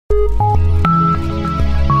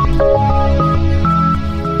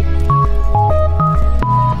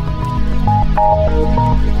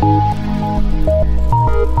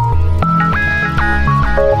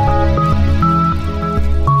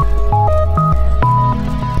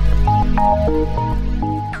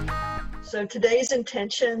today's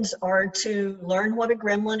intentions are to learn what a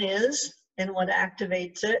gremlin is and what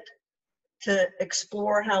activates it, to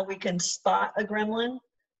explore how we can spot a gremlin,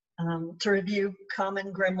 to review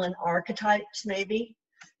common gremlin archetypes maybe,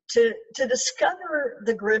 to discover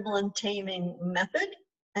the gremlin taming method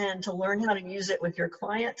and to learn how to use it with your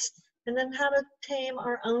clients, and then how to tame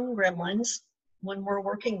our own gremlins when we're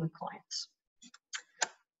working with clients.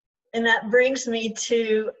 And that brings me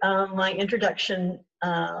to my introduction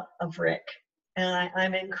of Rick. And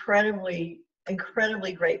I'm incredibly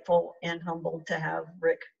grateful and humbled to have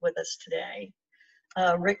Rick with us today.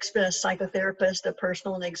 Rick's been a psychotherapist, a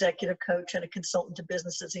personal and executive coach, and a consultant to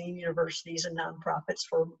businesses and universities and nonprofits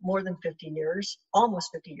for more than 50 years, almost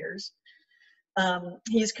 50 years.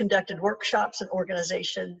 He's conducted workshops and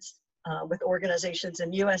organizations with organizations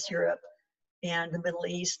in US, Europe, and the Middle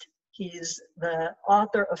East. He's the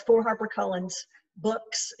author of 4 HarperCollins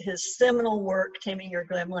books. His seminal work, Taming Your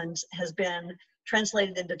Gremlins, has been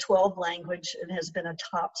translated into 12 languages and has been a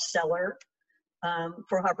top seller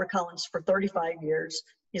for HarperCollins for 35 years.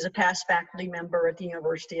 He's a past faculty member at the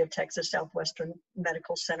University of Texas Southwestern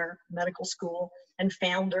Medical Center Medical School and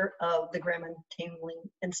founder of the Gremlin-Taming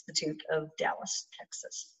Institute of Dallas,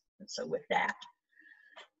 Texas. And so with that,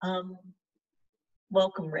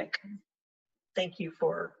 welcome, Rick. Thank you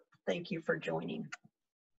for joining.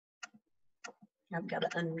 I've got to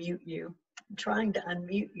unmute you. I'm trying to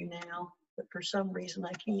unmute you now, but for some reason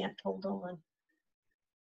I can't. Hold on.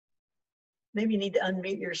 Maybe you need to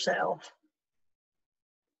unmute yourself.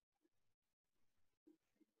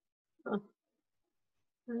 Huh.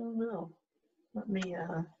 I don't know. Let me,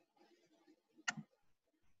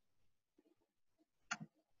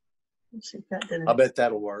 let's see if that didn't. I bet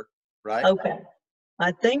that'll work, right? Okay.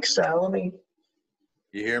 I think so. Let me.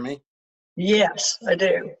 You hear me? Yes, I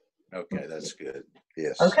do. Okay, that's good.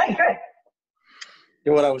 Yes. Okay, good.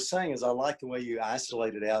 Yeah, what I was saying is I like the way you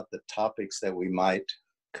isolated out the topics that we might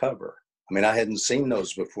cover. I mean, I hadn't seen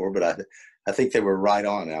those before, but I think they were right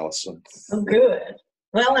on, Allison. Oh, good.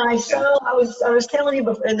 Well, and I was telling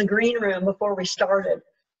you in the green room before we started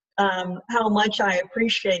how much I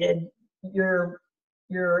appreciated your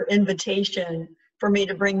invitation for me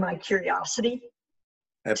to bring my curiosity.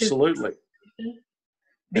 Absolutely.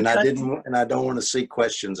 And I don't want to see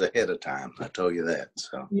questions ahead of time. I told you that.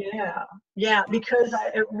 So yeah, because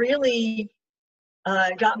it really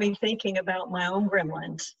got me thinking about my own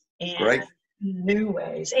gremlins and new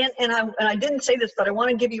ways. And I didn't say this, but I want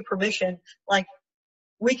to give you permission. Like,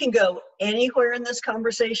 we can go anywhere in this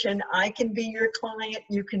conversation. I can be your client.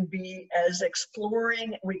 You can be as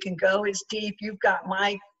exploring. We can go as deep. You've got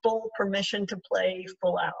my full permission to play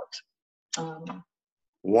full out.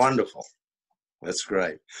 Wonderful. That's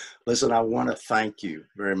great. Listen, I want to thank you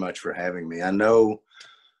very much for having me. I know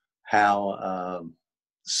how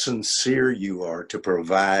sincere you are to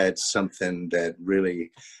provide something that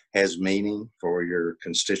really has meaning for your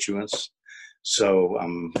constituents. So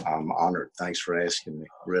I'm honored. Thanks for asking me,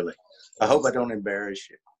 really. I hope I don't embarrass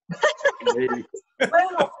you.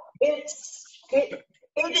 Well, it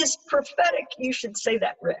is prophetic you should say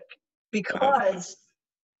that, Rick, because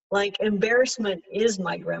like embarrassment is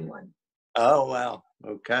my gremlin. Oh, wow.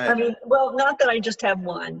 Okay. I mean, well, not that I just have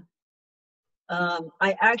one.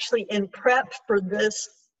 I actually, in prep for this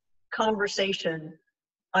conversation,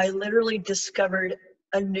 I literally discovered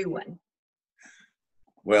a new one.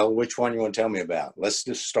 Well, which one you want to tell me about? Let's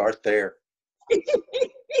just start there.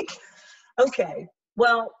 Okay.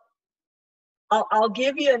 Well, I'll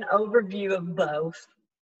give you an overview of both.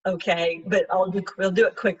 Okay, but we'll do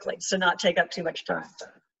it quickly, so not take up too much time.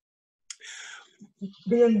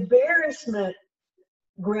 The embarrassment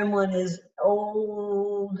gremlin is an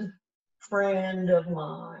old friend of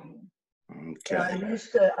mine. Okay. And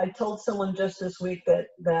I told someone just this week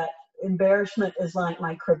that embarrassment is like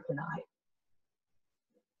my kryptonite.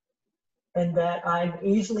 And that I'm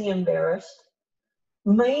easily embarrassed,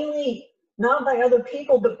 mainly not by other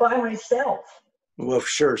people, but by myself. Well,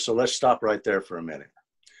 sure. So let's stop right there for a minute.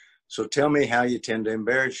 So tell me how you tend to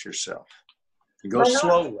embarrass yourself. You go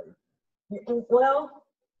slowly. Well,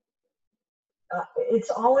 it's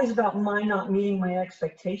always about my not meeting my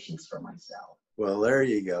expectations for myself. Well, there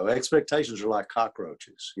you go. Expectations are like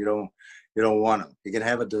cockroaches. You don't want them. You can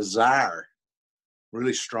have a desire,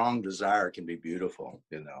 really strong desire can be beautiful,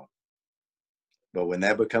 you know. But when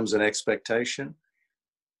that becomes an expectation,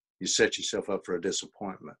 you set yourself up for a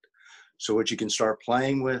disappointment. So what you can start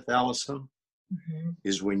playing with, Allison,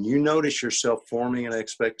 is when you notice yourself forming an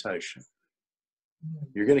expectation,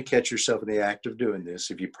 you're going to catch yourself in the act of doing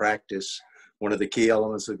this if you practice one of the key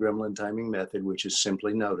elements of the Gremlin-Taming method, which is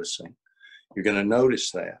simply noticing. You're going to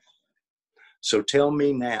notice that. So tell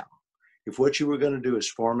me now, if what you were going to do is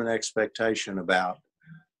form an expectation about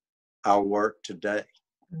our work today,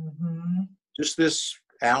 just this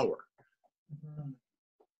hour,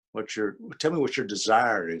 tell me what your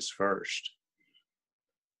desire is first.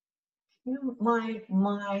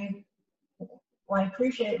 I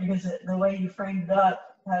appreciate it because the way you framed it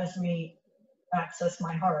up has me access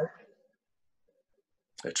my heart.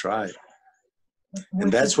 That's right.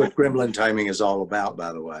 And that's what gremlin taming is all about,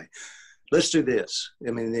 by the way. Let's do this.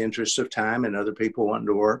 I mean, in the interest of time and other people wanting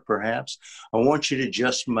to work, perhaps, I want you to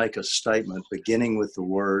just make a statement beginning with the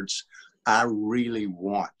words, I really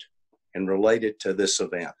want, and relate it to this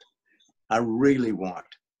event. I really want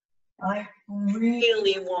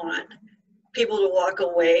people to walk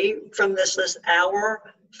away from this hour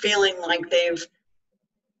feeling like they've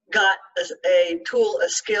got a tool, a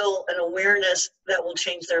skill, an awareness that will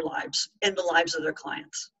change their lives and the lives of their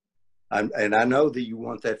clients. And I know that you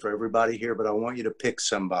want that for everybody here, but I want you to pick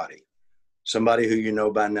somebody who you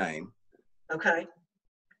know by name. Okay.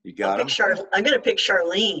 You got them? I'm going to pick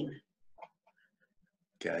Charlene.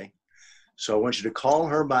 Okay. So I want you to call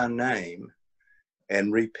her by name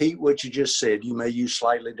and repeat what you just said. You may use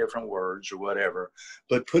slightly different words or whatever,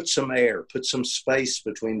 but put some air, put some space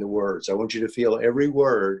between the words. I want you to feel every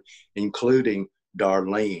word, including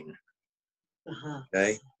Darlene.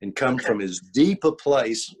 Okay. And come from as deep a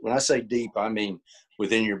place. When I say deep, I mean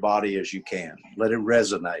within your body as you can. Let it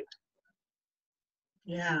resonate.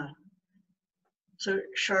 Yeah. So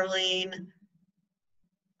Charlene,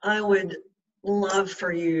 I would love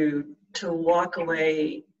for you to walk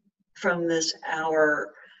away from this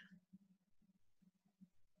hour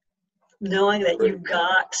knowing that you've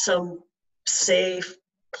got some safe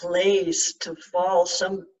place to fall,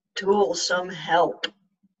 some tool, some help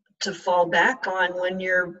to fall back on when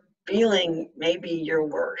you're feeling maybe your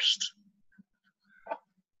worst.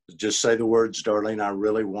 Just say the words, Darlene, I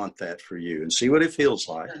really want that for you, and see what it feels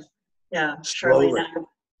like. Yeah, Slowly.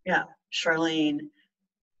 Charlene. Charlene.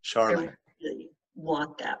 I really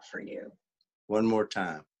want that for you. One more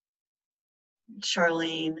time.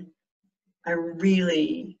 Charlene, I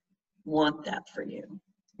really want that for you.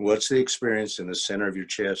 What's the experience in the center of your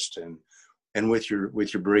chest and with your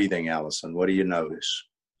breathing, Allison? What do you notice?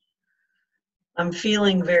 I'm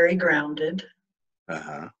feeling very grounded.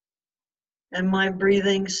 Uh-huh. And my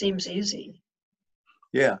breathing seems easy.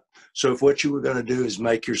 Yeah. So if what you were going to do is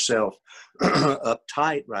make yourself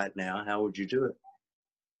uptight right now, how would you do it?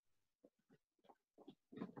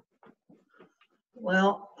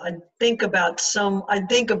 Well, I think about some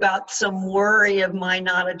worry of my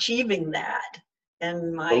not achieving that.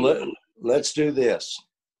 And let's do this.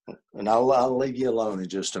 And I'll leave you alone in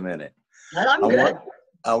just a minute. I'm good.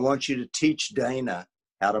 I want you to teach Dana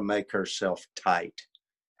how to make herself tight,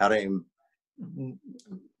 how to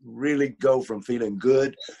really go from feeling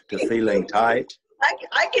good to feeling tight.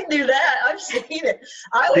 I can do that. I've seen it.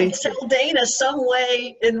 I would tell Dana some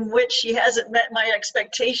way in which she hasn't met my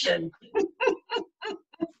expectation.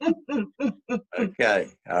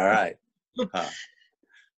 Okay. All right.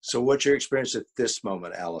 So what's your experience at this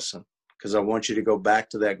moment, Allison? Because I want you to go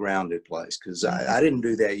back to that grounded place, because I didn't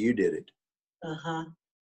do that. You did it. Uh-huh.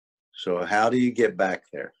 So how do you get back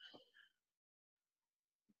there?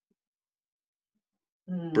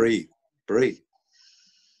 Breathe. Breathe.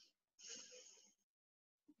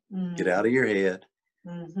 Get out of your head.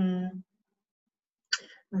 I'm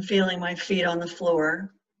feeling my feet on the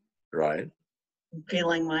floor. Right. I'm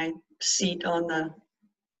feeling my seat on the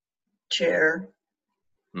chair.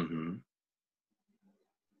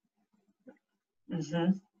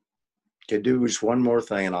 Okay, do just one more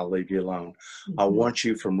thing and I'll leave you alone. I want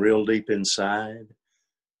you from real deep inside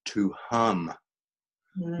to hum.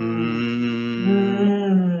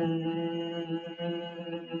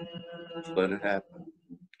 Just let it happen.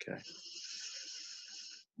 Okay.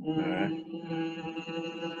 All right.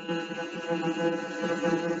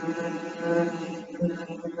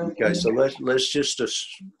 Okay, so let's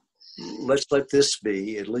let this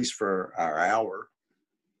be, at least for our hour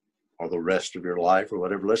or the rest of your life or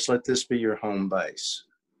whatever, let's let this be your home base.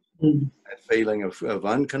 That feeling of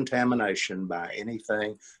uncontamination by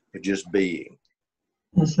anything, of just being.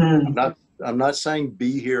 I'm not saying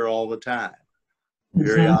be here all the time.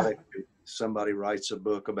 Periodically, somebody writes a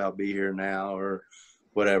book about be here now or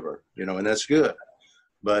whatever, and that's good.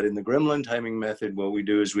 But in the gremlin taming method, what we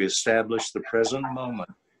do is we establish the present moment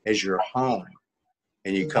as your home,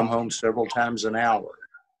 and you come home several times an hour.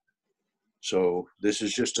 So this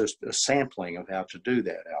is just a sampling of how to do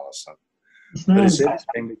that, Allison. But it's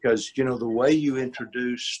interesting because, the way you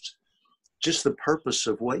introduced just the purpose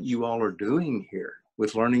of what you all are doing here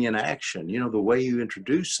with learning in action, the way you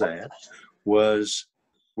introduced that was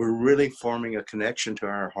we're really forming a connection to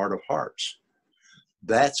our heart of hearts.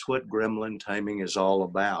 That's what gremlin taming is all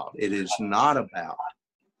about. It's not about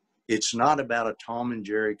a Tom and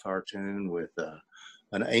Jerry cartoon with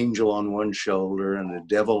an angel on one shoulder and a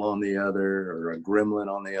devil on the other, or a gremlin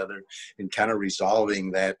on the other, and kind of resolving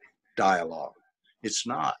that dialogue. It's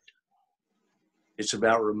not. It's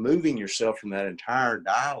about removing yourself from that entire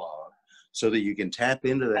dialogue so that you can tap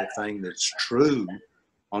into that thing that's true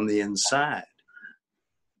on the inside.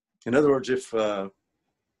 In other words, if,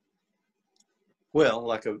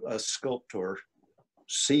 like a sculptor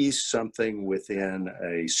sees something within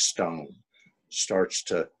a stone, starts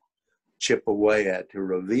to chip away at to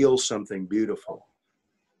reveal something beautiful.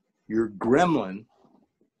 Your gremlin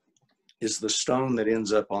is the stone that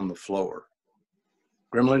ends up on the floor.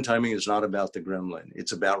 Gremlin taming is not about the gremlin.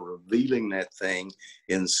 It's about revealing that thing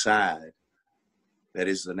inside that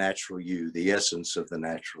is the natural you, the essence of the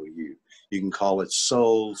natural you. You can call it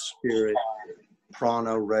soul, spirit,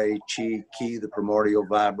 prana, ray, chi, ki, the primordial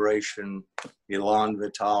vibration, elan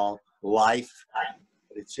vital, life.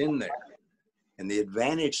 It's in there. And the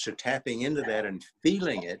advantage to tapping into that and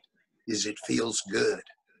feeling it is it feels good.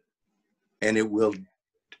 And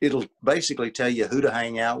it'll basically tell you who to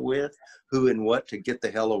hang out with, who and what to get the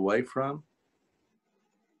hell away from.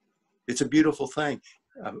 It's a beautiful thing.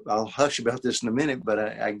 I'll hush about this in a minute, but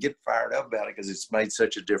I get fired up about it because it's made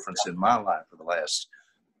such a difference in my life for the last,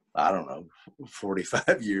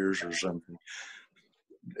 45 years or something.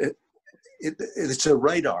 It's a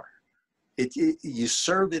radar. You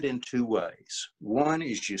serve it in two ways. One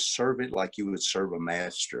is you serve it like you would serve a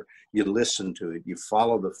master. You listen to it. You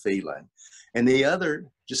follow the feeling. And the other,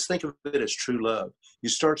 just think of it as true love. You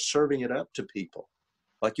start serving it up to people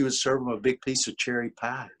like you would serve them a big piece of cherry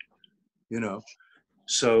pie,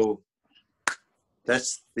 So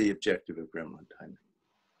that's the objective of gremlin taming.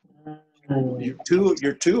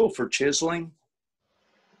 Your tool for chiseling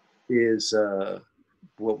is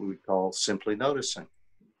what we would call simply noticing,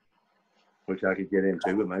 which I could get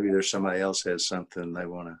into, but maybe there's somebody else has something they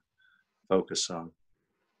want to focus on.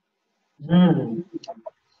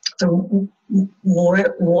 So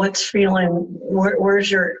what's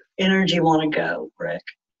where's your energy want to go, Rick?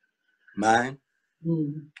 Mine?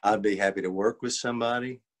 I'd be happy to work with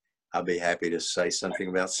somebody. I'd be happy to say something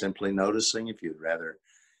about simply noticing if you'd rather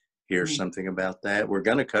hear something about that. We're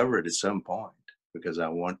going to cover it at some point because I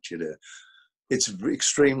want you to. It's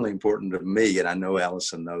extremely important to me, and I know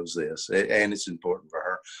Allison knows this, and it's important for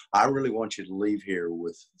her. I really want you to leave here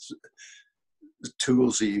with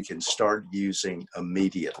tools that you can start using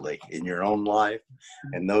immediately in your own life.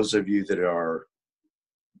 And those of you that are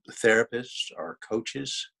therapists or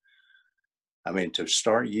coaches, to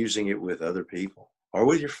start using it with other people or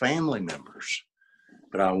with your family members.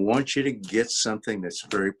 But I want you to get something that's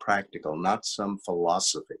very practical, not some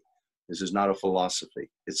philosophy. This is not a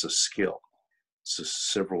philosophy. It's a skill. It's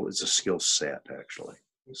a skill set, actually.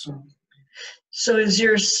 So is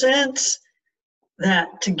your sense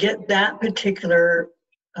that to get that particular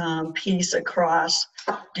piece across,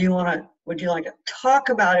 would you like to talk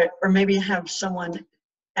about it, or maybe have someone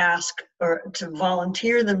ask or to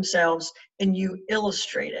volunteer themselves and you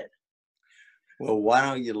illustrate it? Well, why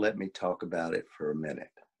don't you let me talk about it for a minute?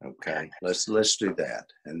 Okay, let's do that,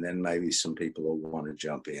 and then maybe some people will want to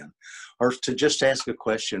jump in, or to just ask a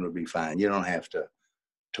question would be fine. You don't have to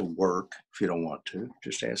work if you don't want to.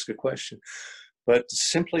 Just ask a question. But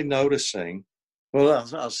simply noticing. Well,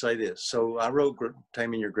 I'll say this. So I wrote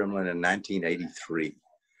Taming Your Gremlin in 1983. It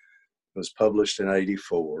was published in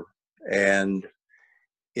 84, and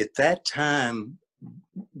at that time,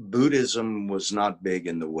 Buddhism was not big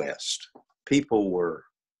in the West. People were.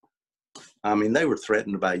 They were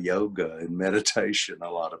threatened by yoga and meditation, a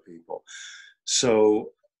lot of people.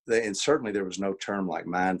 So, and certainly there was no term like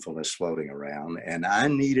mindfulness floating around. And I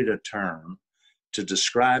needed a term to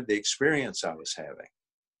describe the experience I was having.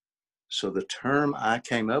 So the term I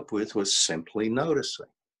came up with was simply noticing.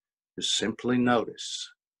 Just simply notice.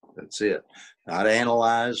 That's it. Not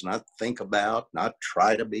analyze, not think about, not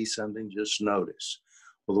try to be something, just notice.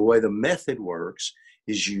 Well, the way the method works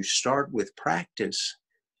is you start with practice,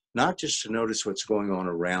 not just to notice what's going on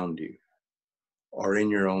around you or in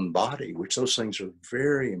your own body, which those things are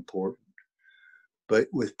very important. But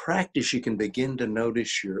with practice, you can begin to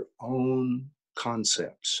notice your own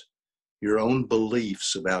concepts, your own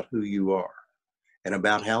beliefs about who you are and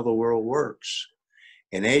about how the world works.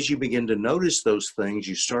 And as you begin to notice those things,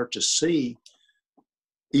 you start to see,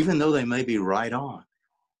 even though they may be right on,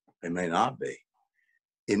 they may not be.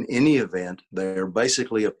 In any event, they're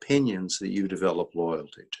basically opinions that you develop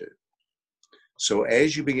loyalty to. So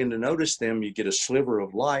as you begin to notice them, you get a sliver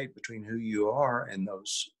of light between who you are and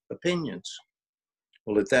those opinions.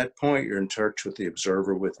 Well, at that point, you're in touch with the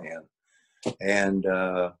observer within. And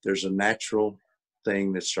there's a natural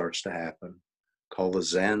thing that starts to happen called the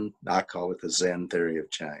Zen. I call it the Zen theory of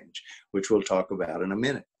change, which we'll talk about in a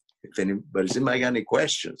minute. If anybody's got any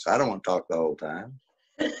questions, I don't want to talk the whole time.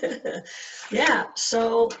 Yeah.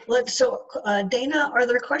 So Dana, are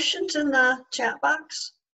there questions in the chat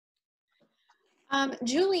box?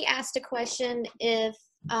 Julie asked a question if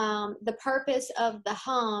the purpose of the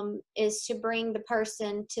hum is to bring the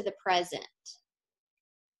person to the present.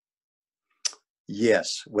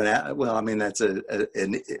 Yes. Well, I mean, that's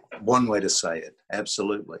one way to say it.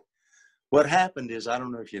 Absolutely. What happened is, I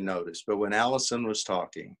don't know if you noticed, but when Allison was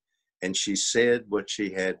talking and she said what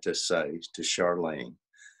she had to say to Charlene,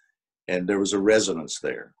 and there was a resonance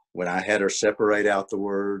there. When I had her separate out the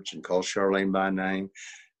words and call Charlene by name,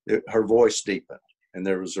 her voice deepened and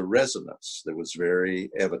there was a resonance that was very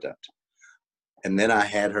evident. And then I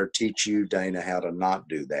had her teach you, Dana, how to not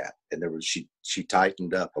do that. And she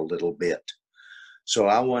tightened up a little bit. So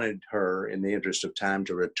I wanted her, in the interest of time,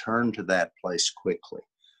 to return to that place quickly.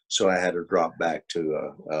 So I had her drop back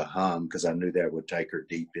to a hum, because I knew that would take her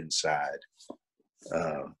deep inside,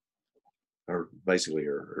 basically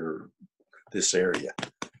this area.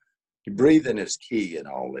 Breathing is key in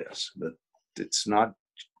all this, but it's not.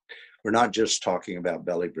 We're not just talking about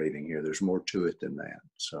belly breathing here. There's more to it than that.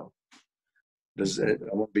 So, I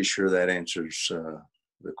want to be sure that answers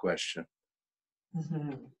the question.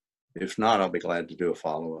 Mm-hmm. If not, I'll be glad to do a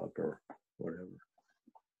follow-up or whatever.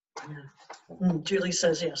 Yeah. Julie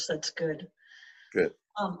says yes, that's good. Good.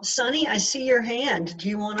 Sunny, I see your hand. Do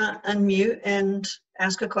you want to unmute and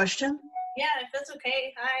ask a question? Yeah, if that's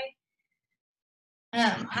okay. Hi.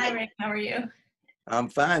 Hi, Rick. How are you? I'm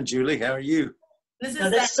fine, Julie. How are you?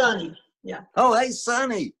 That's Sunny. Yeah. Oh, hey,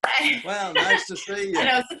 Sunny. Wow, nice to see you. I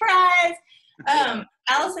know, surprise.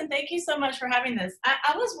 Allison, thank you so much for having this.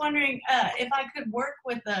 I was wondering if I could work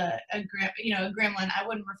with a gremlin. I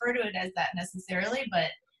wouldn't refer to it as that necessarily,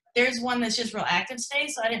 but there's one that's just real active today,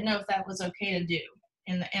 so I didn't know if that was okay to do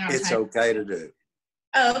in our It's time. okay to do.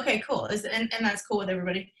 Oh, okay, cool. And that's cool with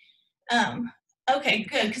everybody. Okay,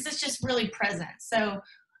 good, because it's just really present. So,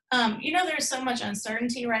 there's so much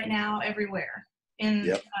uncertainty right now everywhere,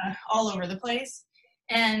 all over the place,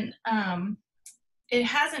 and it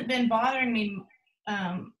hasn't been bothering me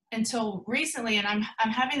until recently, and I'm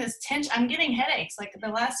having this tension. I'm getting headaches. Like the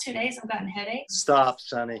last 2 days, I've gotten headaches. Stop,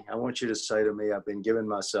 Sonny. I want you to say to me, I've been giving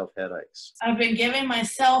myself headaches. I've been giving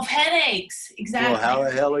myself headaches. Exactly. Well, how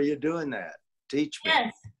the hell are you doing that? Teach me.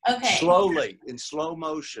 Yes. Okay. Slowly, in slow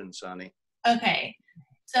motion, Sonny. Okay.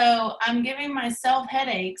 So I'm giving myself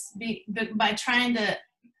headaches by trying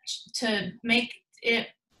to make it,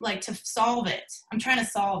 like, to solve it. I'm trying to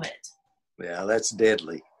solve it. Yeah, that's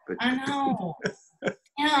deadly. But I know.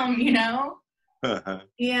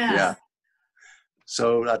 Yeah.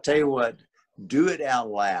 So I'll tell you what, do it out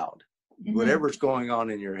loud. Mm-hmm. Whatever's going on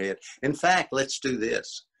in your head. In fact, let's do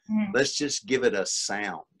this. Mm-hmm. Let's just give it a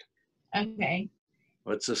sound. Okay.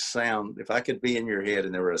 What's a sound? If I could be in your head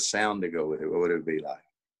and there were a sound to go with it, what would it be like?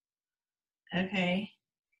 Okay.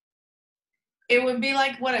 It would be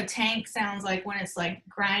like what a tank sounds like when it's like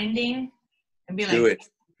grinding. It'd be like, do it.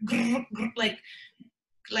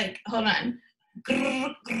 like, hold on.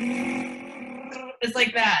 It's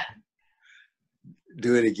like that.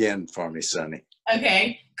 Do it again for me, Sonny.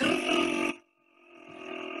 Okay.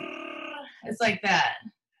 It's like that.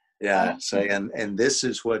 Yeah, say, and this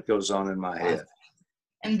is what goes on in my head.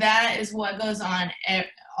 And that is what goes on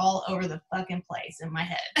all over the fucking place in my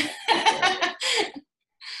head.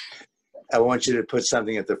 I want you to put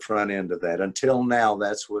something at the front end of that. Until now,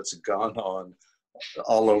 that's what's gone on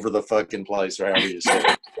all over the fucking place, or however you say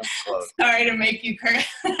it. Sorry to make you cry.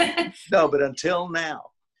 No, but until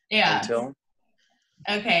now. Yeah.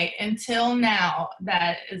 Okay, until now,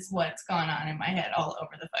 that is what's gone on in my head all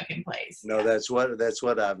over the fucking place. No, that's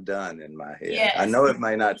what I've done in my head. Yes. I know it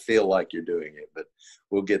may not feel like you're doing it, but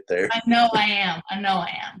we'll get there. I know I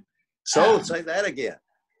am. So say that again.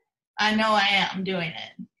 I know I am doing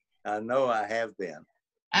it. I know I have been.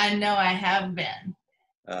 I know I have been.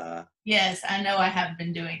 Yes, I know I have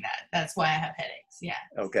been doing that. That's why I have headaches. Yeah.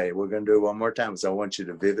 Okay, we're going to do it one more time. So I want you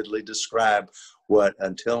to vividly describe what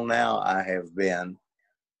until now I have been,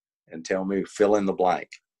 and tell me, fill in the blank.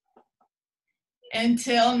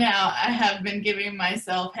 Until now, I have been giving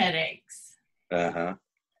myself headaches.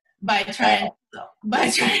 By trying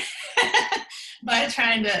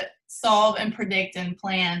to solve and predict and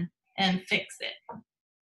plan and fix it.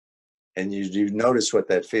 And you notice what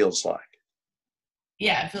that feels like.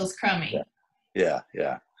 Yeah, it feels crummy. Yeah,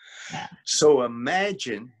 yeah. Yeah. So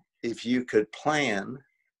imagine if you could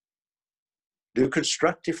do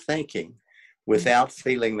constructive thinking without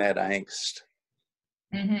feeling that angst.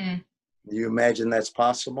 Mm-hmm. You imagine that's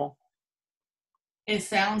possible? It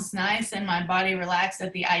sounds nice, and my body relaxed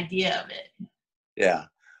at the idea of it. Yeah.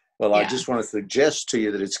 Well, I Yeah. just want to suggest to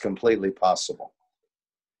you that it's completely possible.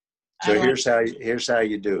 So here's how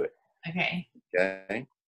you do it. Okay. Okay.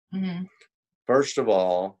 Mm-hmm. First of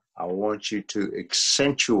all, I want you to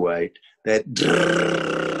accentuate that,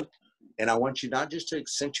 and I want you not just to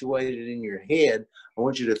accentuate it in your head. I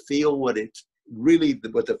want you to feel what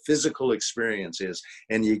the physical experience is,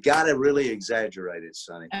 and you got to really exaggerate it,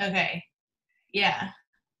 Sonny. Okay. Yeah.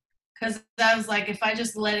 Because I was like, if I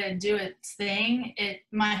just let it do its thing,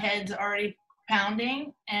 my head's already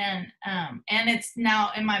pounding, and it's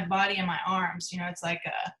now in my body and my arms. You know, it's like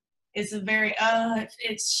it's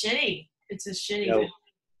it's shitty. It's a shitty.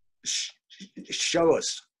 Show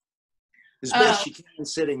us as best you can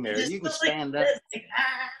sitting there. You can stand up. Like,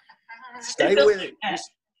 Stay with it.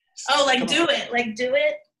 Do it. Like, do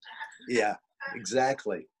it. Yeah,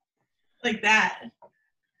 exactly. Like that.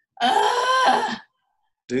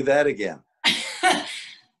 Do that again.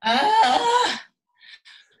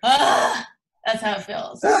 That's how it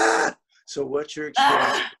feels. So what's your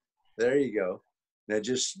experience? There you go. Now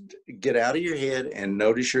just get out of your head and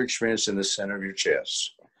notice your experience in the center of your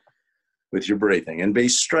chest with your breathing, and be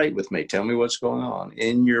straight with me. Tell me what's going on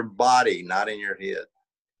in your body, not in your head.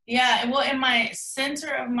 Yeah, well, in my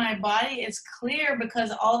center of my body, it's clear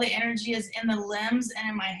because all the energy is in the limbs and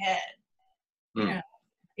in my head. You know?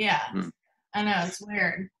 Yeah. I know, it's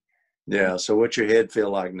weird. Yeah, so what's your head feel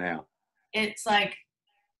like now? It's like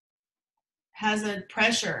has a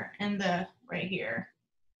pressure in the right here.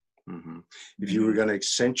 Mm-hmm. If you were going to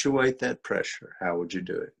accentuate that pressure, how would you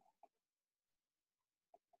do it?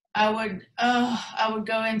 I would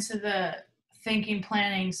go into the thinking,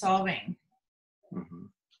 planning, solving,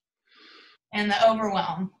 and the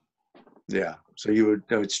overwhelm. Yeah. So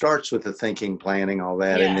it starts with the thinking, planning, all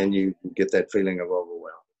that, and then you get that feeling of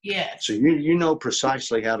overwhelm. Yeah. So you know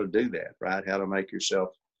precisely how to do that, right? How to make yourself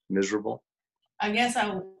miserable. I guess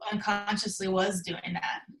I unconsciously was doing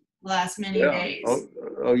that the last many days.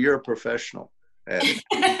 Oh, you're a professional at it.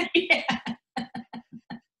 Yeah.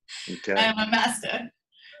 Okay. I am a master.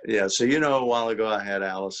 Yeah, so a while ago I had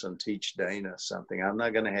Allison teach Dana something. I'm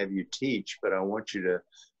not going to have you teach, but I want you to,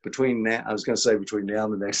 between now and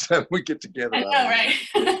the next time we get together. I know,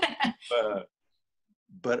 right?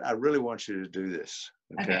 But I really want you to do this,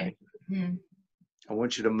 okay? Mm-hmm. I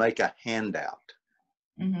want you to make a handout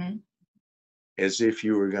as if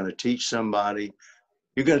you were going to teach somebody.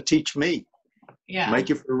 You're going to teach me. Yeah. Make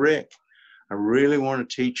it for Rick. I really want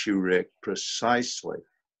to teach you, Rick, precisely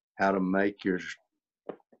how to make your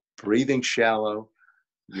breathing shallow,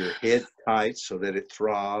 your head tight so that it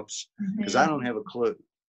throbs, because I don't have a clue.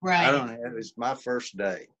 Right. It's my first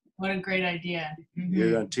day. What a great idea.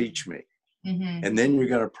 You're going to teach me. And then you're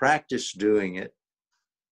going to practice doing it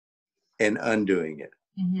and undoing it.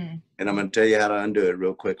 And I'm going to tell you how to undo it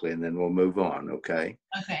real quickly, and then we'll move on, okay?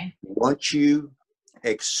 Okay. Once you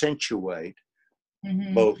accentuate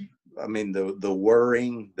both, the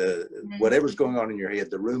worrying, whatever's going on in your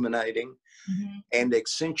head, the ruminating, and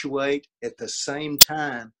accentuate at the same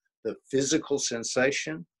time the physical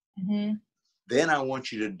sensation, then I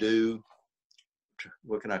want you to do,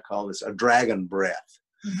 what can I call this? A dragon breath.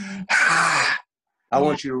 I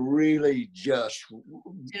want you to really just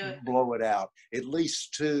blow it out, at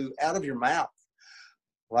least out of your mouth,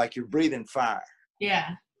 like you're breathing fire.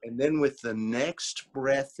 Yeah. And then with the next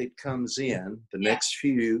breath that comes in, the next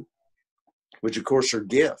few, which of course are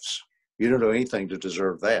gifts. You don't do anything to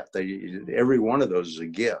deserve that. Every one of those is a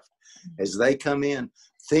gift. As they come in,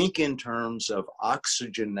 think in terms of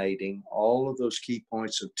oxygenating all of those key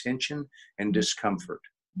points of tension and discomfort.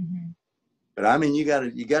 But I mean, you got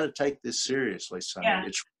to take this seriously, Sonny. Yeah.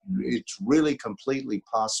 It's really completely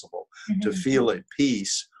possible to feel at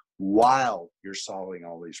peace while you're solving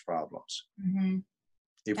all these problems.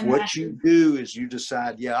 If what you do is you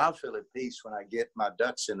decide, I'll feel at peace when I get my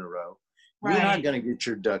ducks in a row. Right. You're not going to get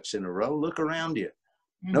your ducks in a row. Look around you.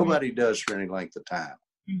 Nobody does for any length of time.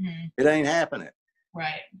 It ain't happening.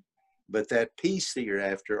 Right. But that peace that you're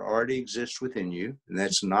after already exists within you. And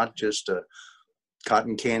that's not just a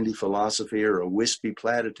cotton candy philosophy or a wispy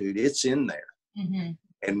platitude. It's in there.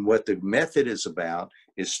 And what the method is about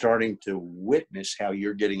is starting to witness how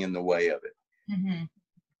you're getting in the way of it.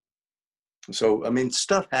 So, I mean,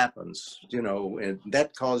 stuff happens, you know, and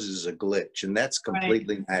that causes a glitch, and that's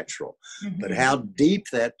completely natural. But how deep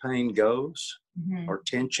that pain goes, or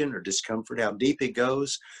tension or discomfort, how deep it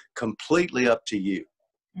goes, completely up to you.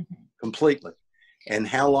 Completely. And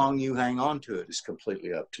how long you hang on to it is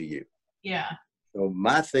completely up to you. Yeah. So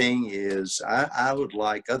my thing is, I would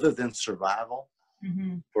like, other than survival,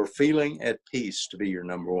 for feeling at peace to be your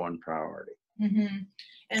number one priority.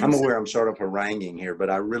 And I'm aware I'm sort of haranguing here, but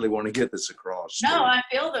I really want to get this across. No, I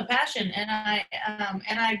feel the passion, and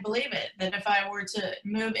I believe it, that if I were to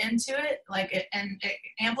move into it, and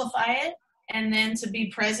amplify it, and then to be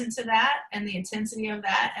present to that and the intensity of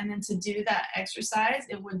that, and then to do that exercise,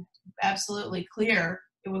 it would absolutely clear.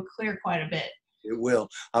 It would clear quite a bit. It will.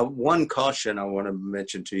 One caution I want to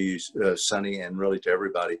mention to you, Sunny, and really to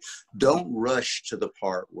everybody: don't rush to the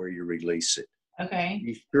part where you release it. Okay.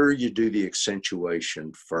 Be sure you do the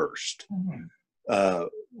accentuation first.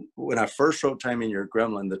 When I first wrote Taming Your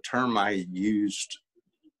Gremlin, the term I used,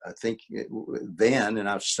 I think then, and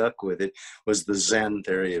I've stuck with it, was the Zen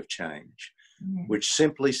theory of change, which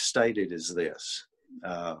simply stated as this.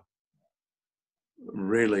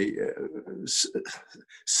 Really,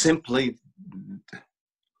 simply,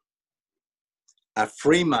 I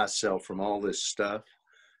free myself from all this stuff,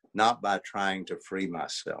 not by trying to free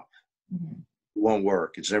myself. It won't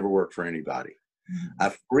work. It's never worked for anybody.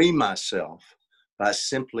 I free myself by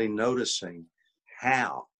simply noticing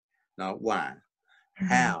how, not why,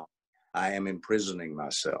 how I am imprisoning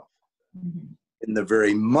myself. In the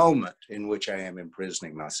very moment in which I am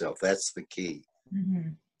imprisoning myself. That's the key.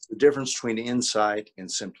 The difference between insight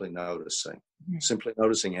and simply noticing. Simply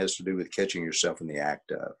noticing has to do with catching yourself in the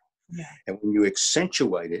act of. And when you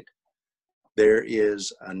accentuate it, there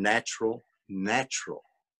is a natural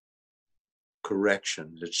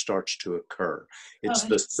correction that starts to occur. It's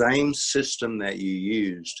the same system that you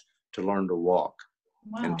used to learn to walk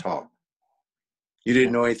and talk. You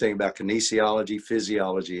didn't know anything about kinesiology,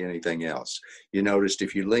 physiology, anything else. You noticed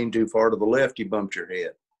if you leaned too far to the left, you bumped your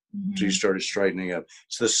head. So you started straightening up.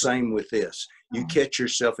 It's the same with this. You catch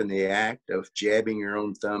yourself in the act of jabbing your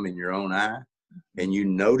own thumb in your own eye, and you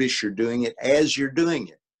notice you're doing it as you're doing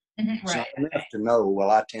it. It's not enough to know,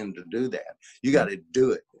 well, I tend to do that. You got to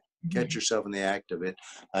do it. Catch yourself in the act of it.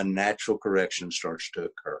 A natural correction starts to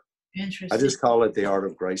occur. Interesting. I just call it the art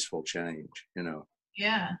of graceful change, you know.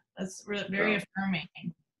 Yeah, that's really very affirming.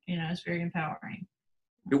 You know, it's very empowering.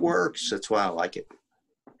 It works. That's why I like it.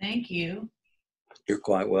 Thank you. You're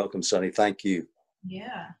quite welcome, Sonny. Thank you.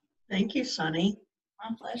 Yeah. Thank you, Sonny.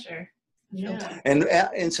 My pleasure. Yeah. And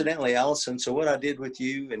incidentally, Allison, so what I did with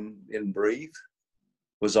you in brief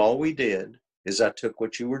was all we did is I took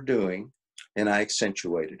what you were doing and I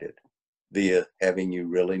accentuated it via having you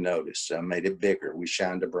really notice. I made it bigger. We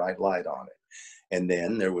shined a bright light on it. And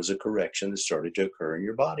then there was a correction that started to occur in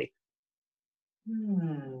your body.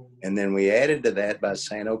 And then we added to that by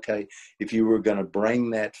saying, okay, if you were going to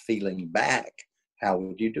bring that feeling back, how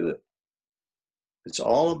would you do it? It's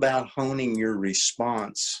all about honing your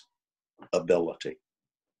response ability,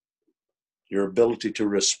 your ability to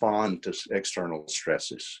respond to external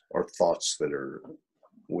stresses or thoughts that are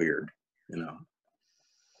weird, you know.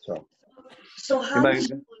 So how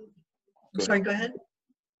sorry, go ahead.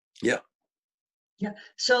 Yeah. Yeah.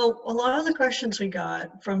 So a lot of the questions we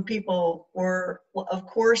got from people were, well, of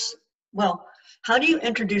course, well, how do you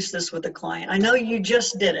introduce this with a client? I know you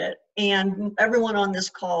just did it, and everyone on this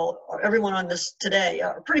call, or everyone on this today,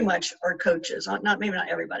 are pretty much are coaches. Maybe not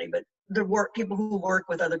everybody, but the people who work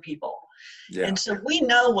with other people. Yeah. And so we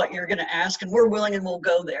know what you're going to ask, and we're willing, and we'll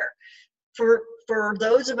go there. For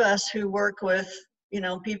those of us who work with, you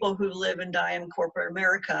know, people who live and die in corporate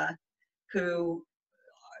America, who,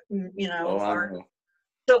 you know, are.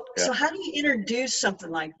 So how do you introduce something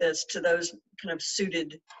like this to those kind of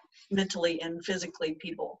suited mentally and physically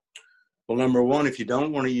people? Well, number one, if you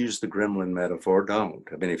don't want to use the gremlin metaphor, don't.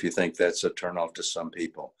 I mean, if you think that's a turnoff to some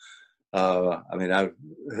people. I mean, I've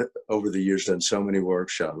over the years done so many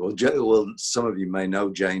workshops. Well, some of you may know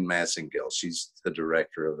Jane Massengill. She's the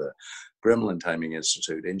director of the Gremlin-Taming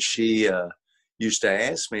Institute. And she used to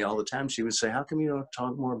ask me all the time, she would say, how come you don't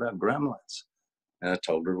talk more about gremlins? And I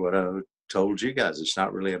told her what I told you guys. It's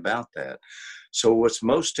not really about that. So what's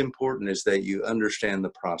most important is that you understand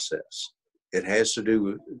the process. It has to do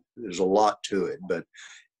with, there's a lot to it, but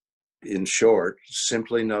in short,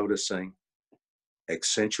 simply noticing,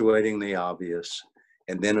 accentuating the obvious,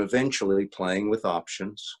 and then eventually playing with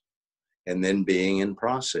options, and then being in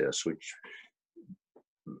process, which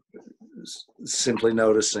simply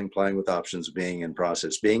noticing, playing with options, being in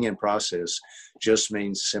process. Being in process just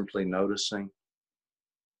means simply noticing,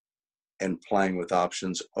 and playing with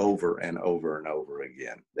options over and over and over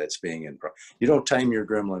again. That's being in. You don't tame your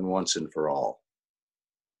gremlin once and for all.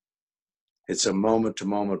 It's a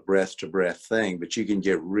moment-to-moment, breath-to-breath thing, but you can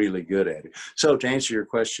get really good at it. So to answer your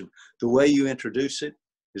question, the way you introduce it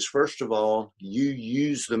is, first of all, you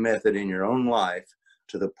use the method in your own life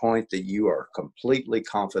to the point that you are completely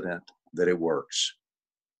confident that it works.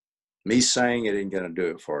 Me saying it ain't going to do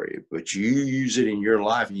it for you, but you use it in your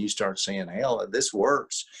life and you start saying, hell, this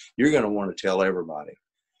works. You're going to want to tell everybody.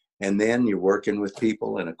 And then you're working with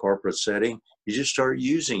people in a corporate setting. You just start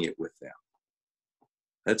using it with them.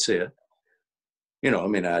 That's it. You know, I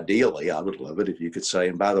mean, ideally, I would love it if you could say,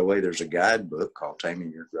 and by the way, there's a guidebook called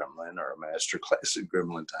Taming Your Gremlin or a master class in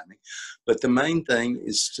Gremlin-Taming. But the main thing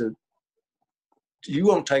is you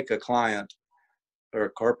won't take a client or a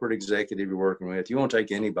corporate executive you're working with, you won't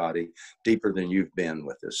take anybody deeper than you've been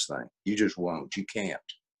with this thing. You just won't. You can't.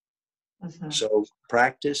 So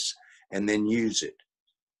practice and then use it.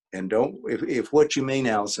 And don't, if what you mean,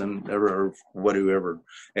 Allison, or whoever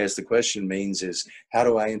asked the question means is, how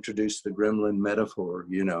do I introduce the gremlin metaphor,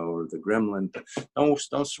 you know, or the gremlin,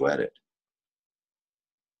 don't sweat it.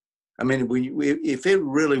 I mean, if it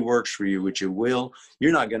really works for you, which it will,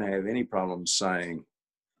 you're not going to have any problem saying,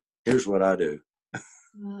 here's what I do.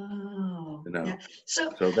 Oh, You know, yeah.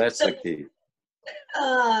 So that's the key.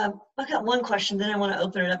 I got one question, then I want to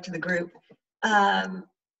open it up to the group.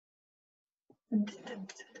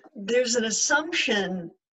 There's an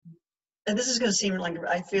assumption, and this is going to seem like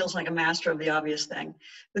I feels like a master of the obvious thing,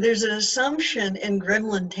 but there's an assumption in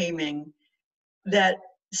gremlin taming that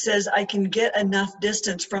says I can get enough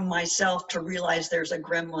distance from myself to realize there's a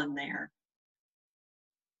gremlin there.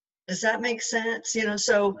 Does that make sense? You know,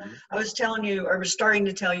 so I was telling you, or was starting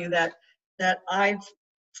to tell you that I've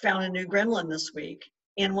found a new gremlin this week.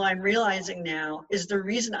 And what I'm realizing now is the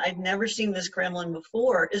reason I'd never seen this gremlin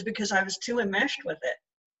before is because I was too enmeshed with it.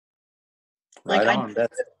 Right like on.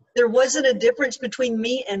 there wasn't a difference between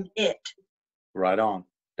me and it. Right on.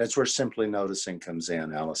 That's where simply noticing comes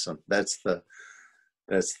in, Allison. That's the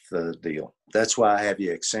deal. That's why I have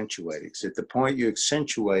you accentuate it. 'Cause at the point you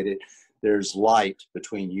accentuate it, there's light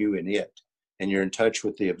between you and it, and you're in touch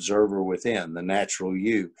with the observer within, the natural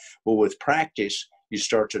you. Well, with practice, you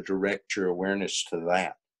start to direct your awareness to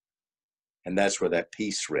that. And that's where that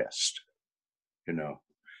peace rests, you know.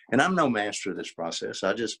 And I'm no master of this process.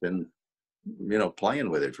 I've just been, you know,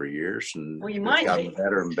 playing with it for years, and Well, you might gotten be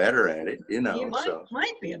better and better at it, you know. You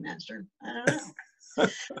might be a master. I don't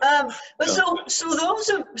know. But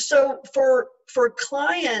so for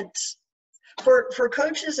clients, for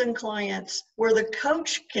coaches and clients, where the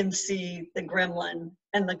coach can see the gremlin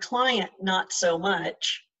and the client not so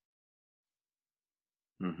much.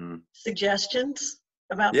 Suggestions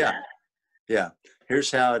about that? Yeah.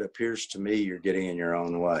 Here's how it appears to me you're getting in your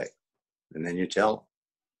own way, and then you tell them.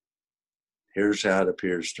 Here's how it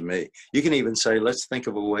appears to me. You can even say, let's think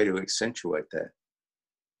of a way to accentuate that.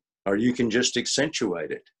 Or you can just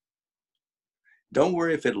accentuate it. Don't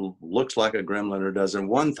worry if it looks like a gremlin or doesn't.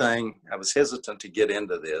 One thing, I was hesitant to get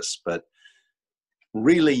into this, but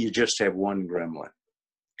really you just have one gremlin.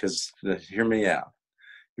 Because hear me out.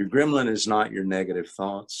 Your gremlin is not your negative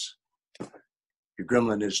thoughts. Your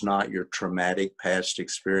gremlin is not your traumatic past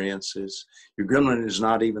experiences. Your gremlin is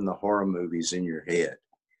not even the horror movies in your head.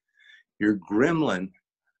 Your gremlin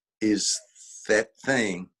is that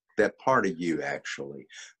thing, that part of you actually,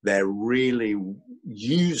 that really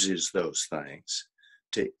uses those things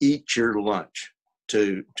to eat your lunch,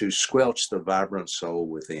 to squelch the vibrant soul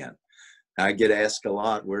within. I get asked a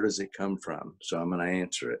lot, where does it come from? So I'm going to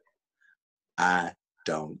answer it. I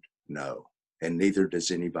don't know, and neither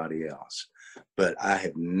does anybody else. But I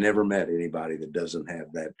have never met anybody that doesn't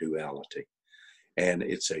have that duality. And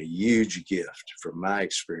it's a huge gift from my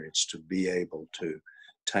experience to be able to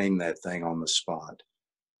tame that thing on the spot.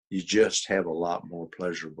 You just have a lot more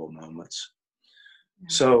pleasurable moments.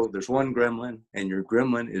 So there's one gremlin, and your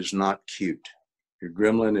gremlin is not cute. Your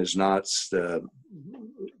gremlin is not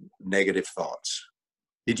negative thoughts.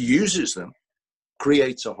 It uses them,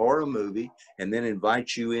 creates a horror movie, and then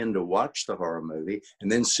invites you in to watch the horror movie,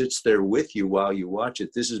 and then sits there with you while you watch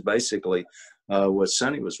it. This is basically what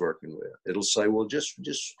Sonny was working with. It'll say, well, just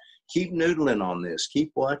keep noodling on this,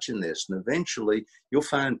 keep watching this, and eventually you'll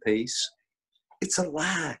find peace. It's a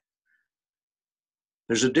lie.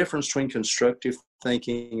 There's a difference between constructive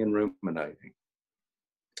thinking and ruminating.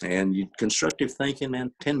 And constructive thinking,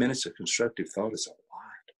 man, 10 minutes of constructive thought is a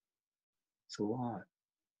lot. It's a lot.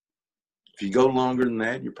 If you go longer than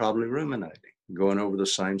that, you're probably ruminating, going over the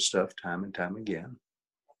same stuff time and time again.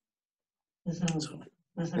 So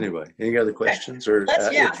Anyway, any other questions? Or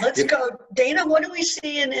let's go. Dana, what do we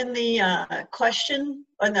see in the question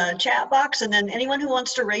in the chat box? And then anyone who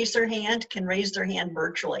wants to raise their hand can raise their hand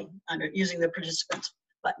virtually using the participants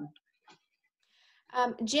button.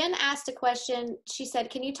 Jen asked a question. She said,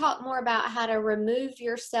 can you talk more about how to remove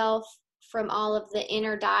yourself from all of the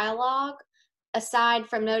inner dialogue? Aside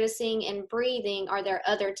from noticing and breathing, are there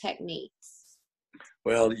other techniques?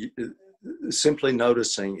 Well, simply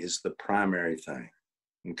noticing is the primary thing,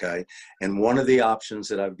 okay? And one of the options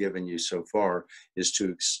that I've given you so far is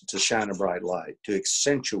to shine a bright light, to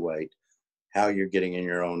accentuate how you're getting in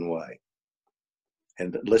your own way.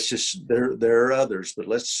 And let's just, there are others, but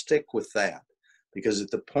let's stick with that. Because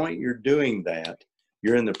at the point you're doing that,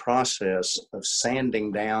 you're in the process of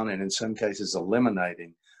sanding down and in some cases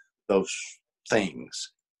eliminating those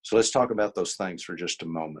things. So let's talk about those things for just a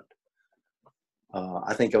moment.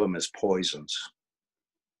 I think of them as poisons.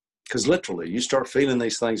 Because literally, you start feeling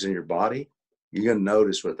these things in your body, you're going to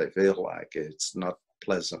notice what they feel like. It's not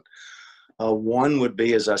pleasant. One would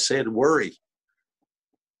be, as I said, worry,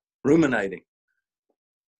 ruminating.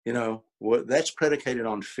 You know, that's predicated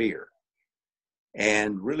on fear.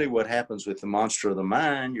 And really what happens with the monster of the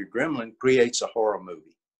mind, your gremlin, creates a horror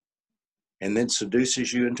movie and then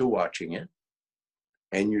seduces you into watching it.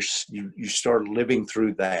 And you start living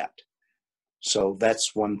through that. So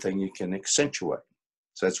that's one thing you can accentuate.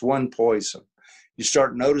 So that's one poison. You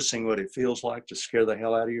start noticing what it feels like to scare the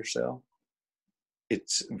hell out of yourself.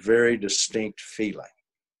 It's a very distinct feeling.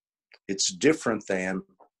 It's different than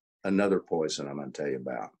another poison I'm going to tell you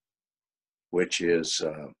about, which is,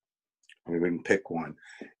 we can pick one.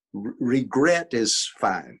 Regret is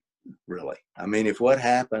fine, really. I mean, if what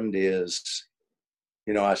happened is,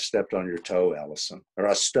 you know, I stepped on your toe, Allison, or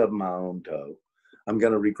I stubbed my own toe, I'm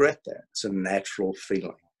going to regret that. It's a natural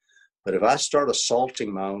feeling. But if I start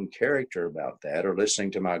assaulting my own character about that or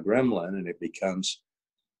listening to my gremlin and it becomes,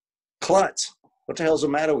 klutz, what the hell's the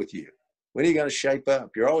matter with you? When are you going to shape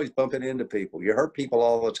up? You're always bumping into people. You hurt people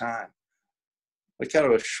all the time. What kind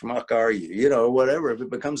of a schmuck are you? You know, whatever. If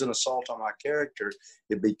it becomes an assault on my character,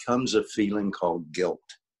 it becomes a feeling called guilt,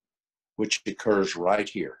 which occurs right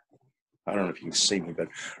here. I don't know if you can see me, but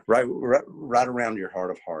right around your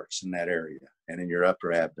heart of hearts in that area and in your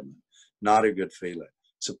upper abdomen. Not a good feeling.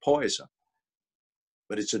 It's a poison,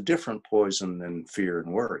 but it's a different poison than fear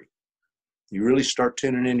and worry. You really start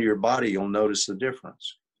tuning into your body, you'll notice the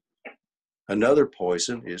difference. Another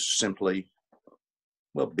poison is simply,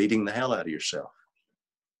 well, beating the hell out of yourself.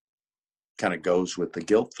 Kind of goes with the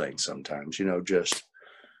guilt thing sometimes, you know, just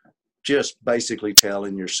basically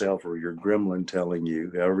telling yourself or your gremlin telling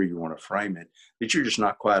you, however you want to frame it, that you're just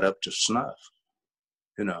not quite up to snuff.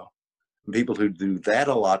 You know, people who do that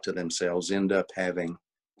a lot to themselves end up having,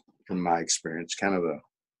 in my experience, kind of a,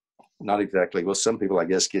 not exactly, well, some people I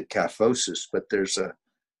guess get kyphosis, but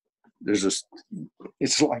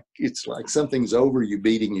it's like something's over you,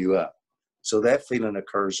 beating you up. So that feeling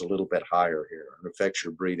occurs a little bit higher here and affects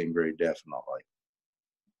your breathing very definitely.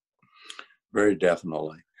 Very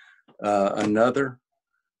definitely. Another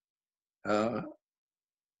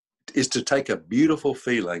is to take a beautiful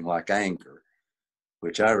feeling like anger,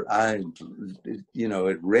 which I you know,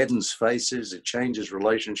 it reddens faces, it changes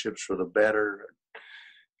relationships for the better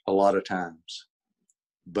a lot of times.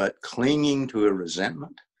 But clinging to a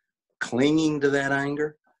resentment, clinging to that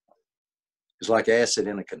anger is like acid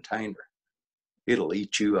in a container. It'll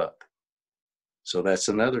eat you up. So that's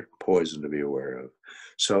another poison to be aware of.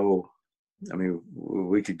 So, I mean,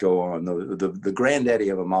 we could go on. The granddaddy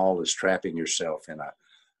of them all is trapping yourself in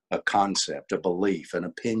a concept, a belief, an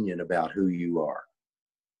opinion about who you are.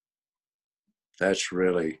 That's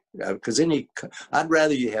really, because I'd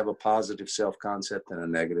rather you have a positive self-concept than a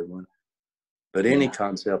negative one. But any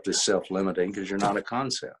concept is self-limiting because you're not a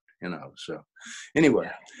concept, you know. So anyway,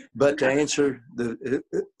 but to answer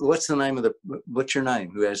what's your name?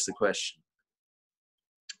 Who asked the question?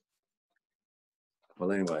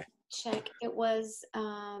 Well, anyway. Check. It was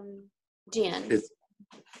Jen. It's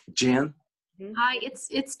Jen? Hi,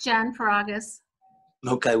 it's Jen Paragas.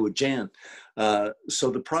 Okay, well, Jen, so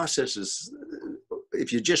the process is,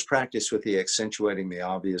 if you just practice with the accentuating the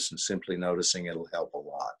obvious and simply noticing, it'll help a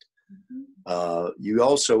lot. You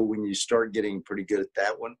also, when you start getting pretty good at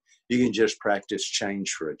that one, you can just practice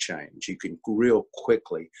change for a change. You can real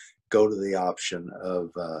quickly go to the option of,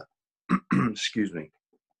 excuse me,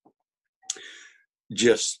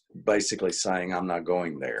 just basically saying, I'm not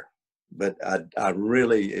going there. But I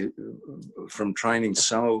really, from training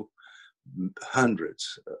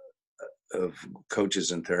hundreds of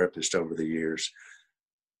coaches and therapists over the years,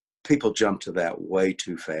 people jump to that way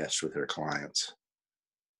too fast with their clients.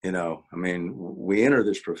 You know, I mean, we enter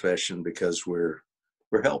this profession because we're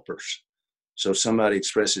helpers. So if somebody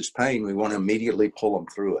expresses pain, we want to immediately pull them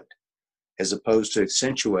through it, as opposed to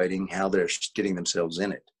accentuating how they're getting themselves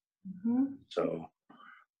in it. Mhm. So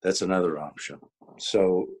that's another option.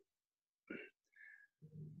 So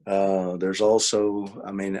there's also,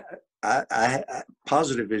 I mean,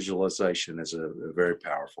 positive visualization is a very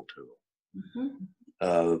powerful tool.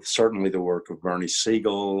 Certainly the work of Bernie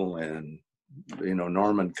Siegel and, you know,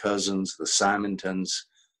 Norman Cousins, the Simontons.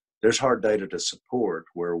 There's hard data to support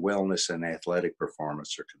where wellness and athletic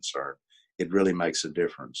performance are concerned. It really makes a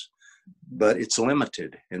difference. But it's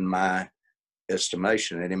limited in my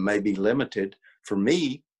estimation, and it may be limited for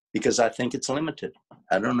me because I think it's limited.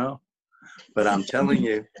 I don't know. But I'm telling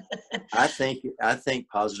you, I think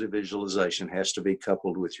positive visualization has to be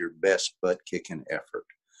coupled with your best butt-kicking effort.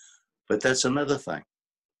 But that's another thing.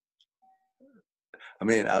 I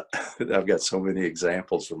mean, I've got so many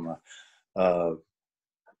examples from my,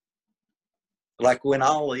 like when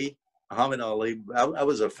Muhammad Ali, I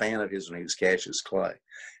was a fan of his when he was Cassius Clay.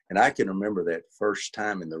 And I can remember that first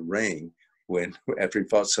time in the ring when, after he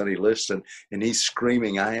fought Sonny Liston, and he's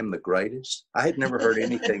screaming, "I am the greatest." I had never heard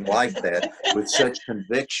anything like that with such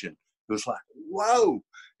conviction. It was like, whoa.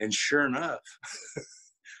 And sure enough,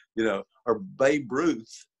 you know, or Babe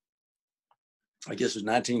Ruth, I guess it was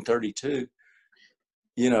 1932,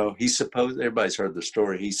 you know, everybody's heard the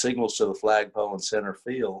story. He signals to the flagpole in center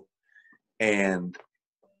field and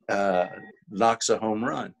knocks a home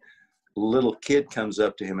run. Little kid comes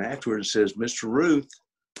up to him afterwards and says, "Mr. Ruth,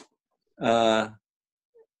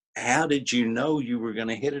 how did you know you were going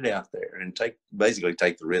to hit it out there?" And basically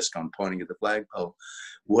take the risk on pointing at the flagpole.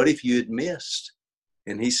 "What if you had missed?"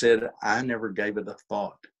 And he said, "I never gave it a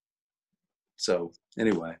thought." So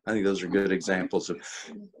anyway, I think those are good examples of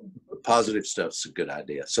positive stuff's a good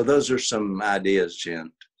idea. So those are some ideas,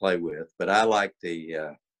 Jen, to play with. But I like the,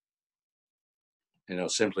 you know,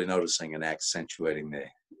 simply noticing and accentuating the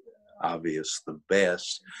obvious the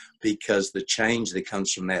best, because the change that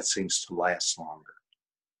comes from that seems to last longer.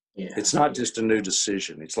 Yeah. It's not just a new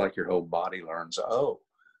decision. It's like your whole body learns, oh,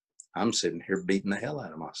 I'm sitting here beating the hell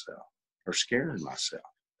out of myself or scaring myself.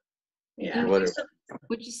 Yeah. Whatever.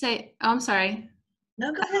 Would you say, oh, I'm sorry.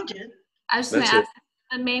 No, go ahead, Jen. I was just going to ask,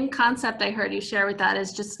 the main concept I heard you share with that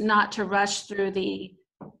is just not to rush through the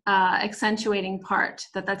accentuating part,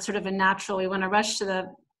 that's sort of a natural, we want to rush to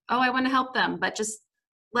the, oh, I want to help them, but just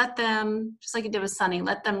let them, just like you did with Sunny,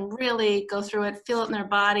 let them really go through it, feel it in their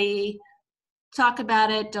body, talk about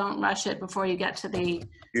it, don't rush it before you get to the...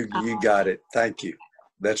 You got it. Thank you.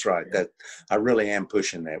 That's right. That I really am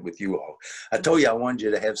pushing that with you all. I told you I wanted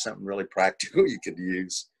you to have something really practical you could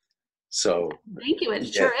use. So thank you.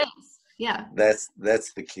 It sure is. Yeah. That's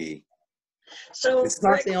the key. So it's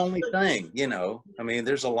not the only thing, you know. I mean,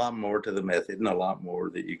 there's a lot more to the method and a lot more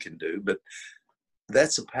that you can do, but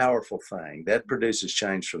that's a powerful thing. That produces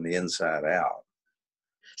change from the inside out.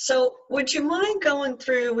 So would you mind going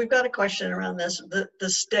through, we've got a question around this, the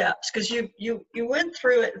steps, because you went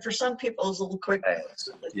through it. For some people it's a little quick.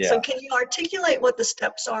 Yeah. So can you articulate what the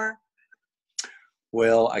steps are?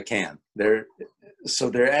 Well, I can. There's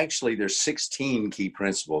 16 key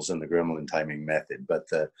principles in the Gremlin-Taming method,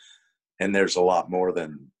 and there's a lot more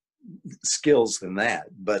than skills than that.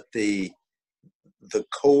 But the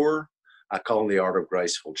core, I call the art of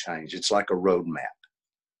graceful change. It's like a roadmap.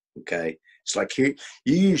 Okay. It's like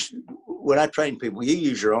when I train people, you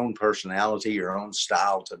use your own personality, your own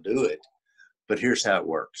style to do it. But here's how it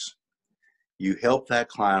works. You help that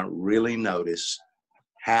client really notice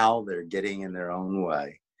how they're getting in their own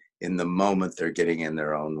way in the moment they're getting in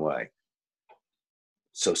their own way.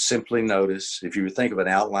 So simply notice. If you think of an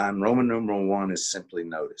outline, Roman numeral 1 is simply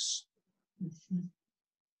notice. Mm-hmm.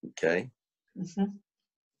 Okay. Mm-hmm.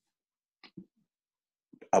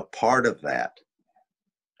 A part of that,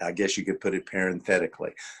 I guess you could put it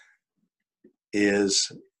parenthetically,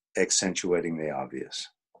 is accentuating the obvious.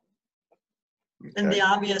 Okay. And the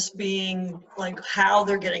obvious being like how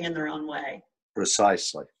they're getting in their own way.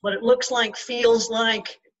 Precisely. What it looks like, feels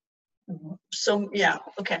like. So, yeah,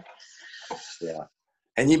 okay. Yeah.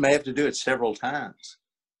 And you may have to do it several times.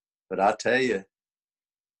 But I'll tell you,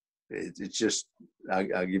 it's just, I'll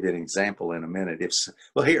give you an example in a minute.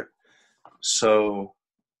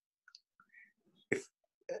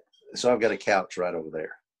 So I've got a couch right over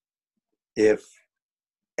there.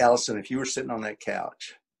 Allison, if you were sitting on that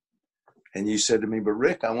couch and you said to me, "But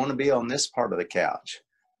Rick, I want to be on this part of the couch."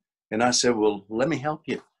 And I said, "Well, let me help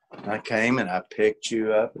you." And I came and I picked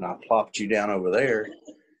you up and I plopped you down over there.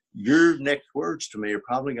 Your next words to me are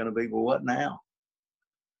probably going to be, "Well, what now?"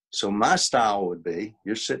 So my style would be,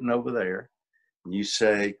 you're sitting over there You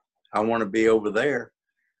say, I want to be over there.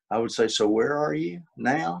 I would say, so where are you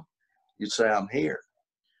now? You'd say, I'm here.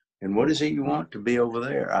 And what is it you want to be over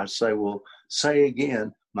there? I'd say, well, say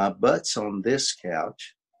again, my butt's on this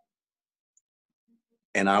couch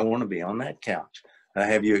and I want to be on that couch. I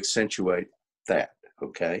have you accentuate that,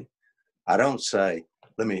 okay? I don't say,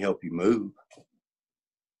 let me help you move.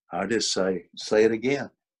 I just say it again.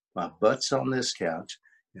 My butt's on this couch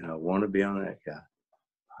and I want to be on that couch.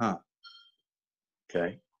 Huh.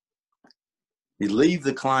 Okay. You leave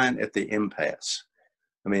the client at the impasse.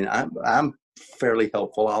 I mean, I'm fairly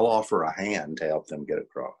helpful. I'll offer a hand to help them get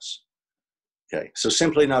across. Okay. So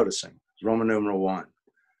simply noticing, Roman numeral 1.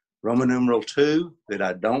 Roman numeral 2 that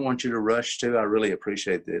I don't want you to rush to. I really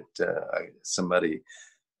appreciate that somebody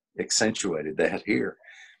accentuated that here,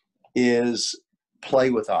 is play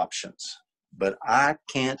with options. But I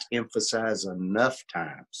can't emphasize enough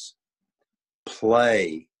times,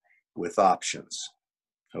 play with options.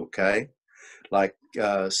 Okay? Like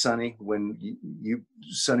Sonny, when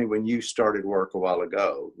you started work a while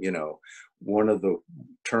ago, you know, one of the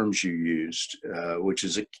terms you used, which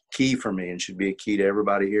is a key for me and should be a key to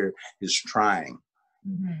everybody here, is trying.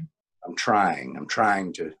 Mm-hmm. I'm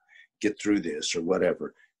trying to get through this or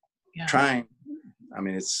whatever. Yeah. Trying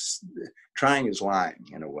is lying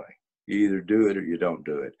in a way. You either do it or you don't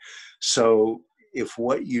do it. So if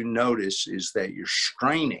what you notice is that you're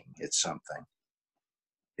straining at something,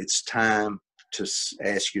 it's time to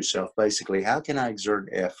ask yourself, basically, how can I exert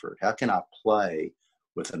effort? How can I play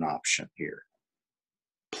with an option here?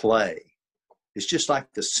 Play. It's just like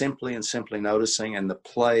the simply noticing and the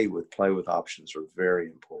play with options are very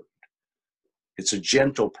important. It's a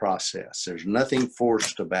gentle process. There's nothing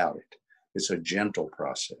forced about it. It's a gentle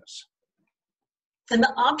process. And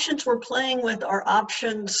the options we're playing with are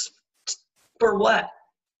options for what?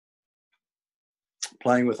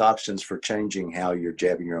 Playing with options for changing how you're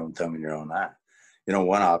jabbing your own thumb in your own eye. You know,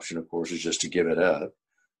 one option, of course, is just to give it up.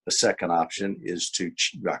 The second option is to,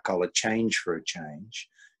 I call it change for a change.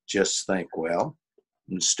 Just think, well,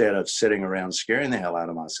 instead of sitting around scaring the hell out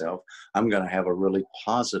of myself, I'm going to have a really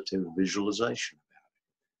positive visualization about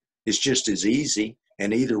it. It's just as easy,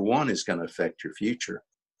 and either one is going to affect your future.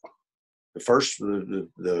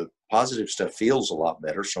 The positive stuff feels a lot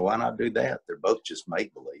better, so why not do that? They're both just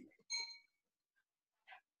make-believe.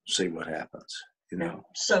 See what happens, you know.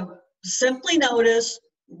 So simply notice,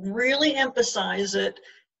 really emphasize it,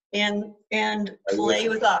 and play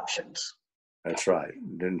with options. That's right.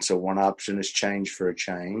 And so one option is change for a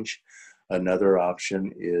change. Another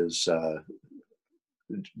option is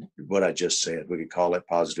what I just said. We could call it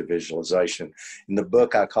positive visualization. In the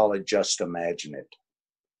book, I call it just imagine it.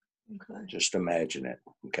 Okay. Just imagine it.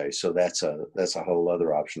 Okay, so that's a whole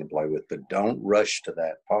other option to play with, but don't rush to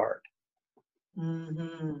that part.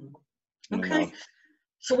 Mm-hmm. Okay. You know?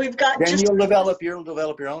 So we've got. Then you'll develop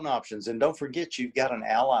your own options, and don't forget you've got an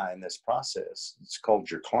ally in this process. It's called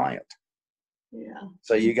your client. Yeah.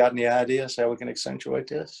 So you got any ideas how we can accentuate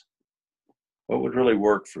this? What would really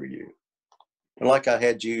work for you? Like I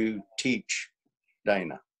had you teach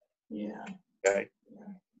Dana. Yeah. Okay.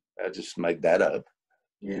 Yeah. I just made that up.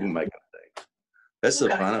 Yeah. You can make up things. That's the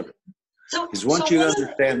fun of it. Because once you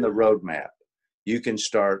understand the roadmap, you can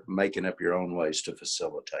start making up your own ways to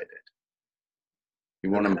facilitate it.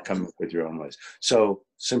 You want them to come up with your own ways. So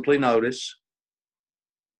simply notice,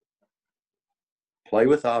 play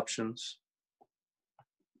with options.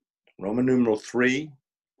 Roman numeral 3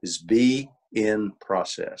 is be in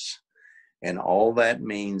process. And all that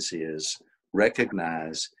means is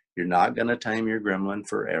recognize you're not going to tame your gremlin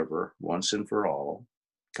forever, once and for all.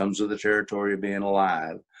 Comes with the territory of being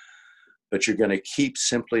alive. But you're going to keep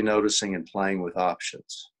simply noticing and playing with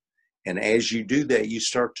options. And as you do that, you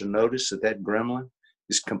start to notice that gremlin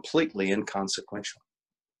is completely inconsequential.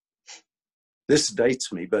 This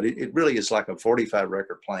dates me, but it really is like a 45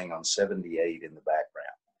 record playing on 78 in the background.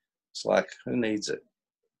 It's like, who needs it?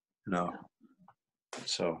 You know?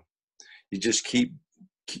 So you just keep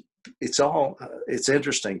it's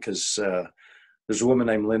interesting because there's a woman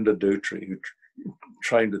named Linda Dutry who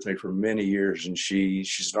trained with me for many years, and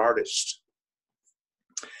she's an artist.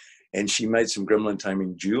 And she made some gremlin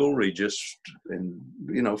taming jewelry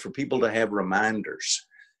for people to have reminders.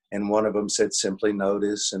 And one of them said, simply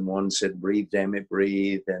notice. And one said, breathe, damn it,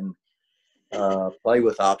 breathe. And play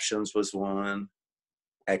with options was one.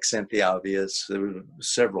 Accent the obvious. There were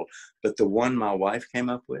several. But the one my wife came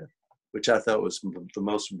up with, which I thought was the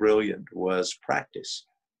most brilliant, was practice.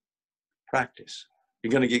 Practice.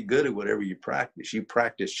 You're going to get good at whatever you practice. You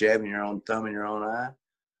practice jabbing your own thumb in your own eye,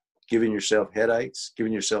 giving yourself headaches,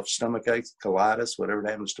 giving yourself stomach aches, colitis, whatever it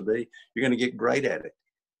happens to be. You're going to get great at it.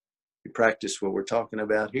 you practice what we're talking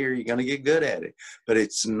about here, you're going to get good at it. But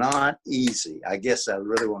it's not easy. I guess I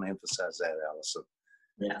really want to emphasize that, Allison.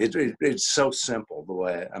 Yeah. It's so simple the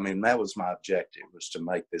way, I mean, that was my objective, was to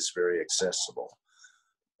make this very accessible,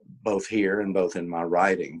 both here and both in my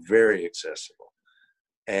writing, very accessible.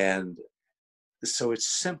 And so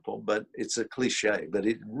it's simple, but it's a cliche, but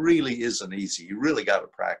it really isn't easy. You really got to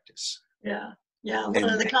practice. Yeah. Yeah. One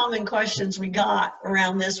of the common questions we got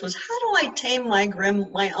around this was, how do I tame my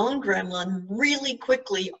own gremlin really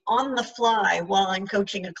quickly on the fly while I'm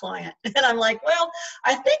coaching a client? And I'm like, well,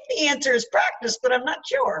 I think the answer is practice, but I'm not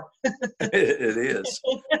sure. It is.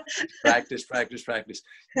 Practice, practice, practice.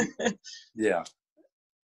 Yeah.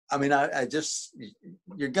 I mean, I just,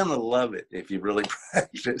 you're going to love it if you really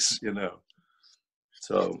practice, you know.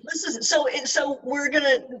 So we're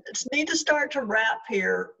gonna need to start to wrap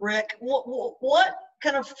here, Rick. What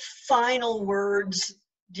kind of final words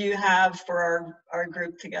do you have for our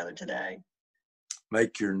group together today?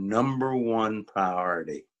 Make your number one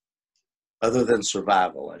priority, other than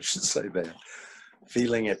survival, I should say that,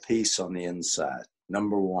 feeling at peace on the inside,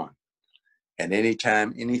 number one. And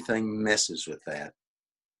anytime anything messes with that,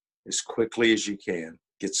 as quickly as you can,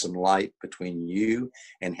 get some light between you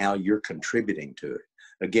and how you're contributing to it.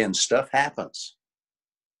 Again, stuff happens.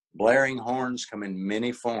 Blaring horns come in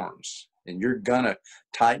many forms, and you're gonna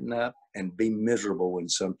tighten up and be miserable when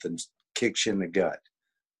something kicks you in the gut.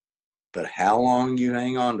 But how long you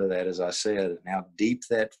hang on to that, as I said, and how deep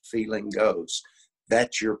that feeling goes,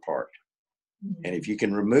 that's your part. And if you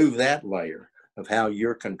can remove that layer of how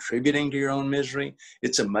you're contributing to your own misery,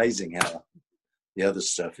 it's amazing how the other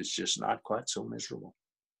stuff is just not quite so miserable.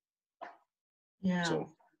 Yeah.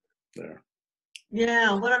 So there.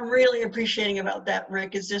 Yeah, what I'm really appreciating about that,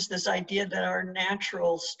 Rick, is just this idea that our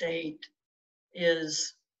natural state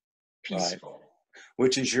is peaceful. Right.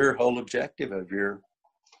 Which is your whole objective of your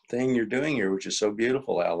thing you're doing here, which is so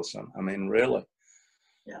beautiful, Allison. I mean, really.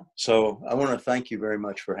 Yeah. So I want to thank you very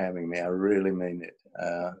much for having me. I really mean it.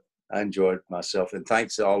 I enjoyed myself, and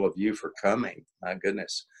thanks to all of you for coming. My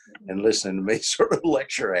goodness, and listening to me sort of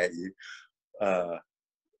lecture at you.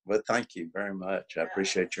 But thank you very much. I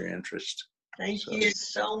appreciate your interest. Thank you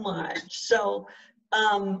so much. So,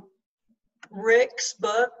 Rick's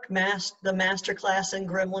book, The Masterclass in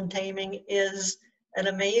Gremlin Taming, is an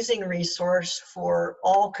amazing resource for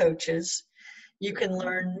all coaches. You can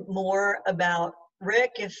learn more about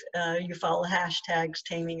Rick if you follow hashtags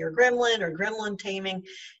Taming Your Gremlin or Gremlin Taming.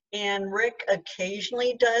 And Rick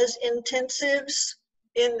occasionally does intensives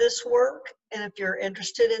in this work. And if you're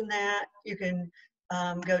interested in that, you can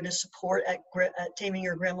go to support at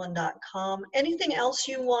tamingyourgremlin.com. Anything else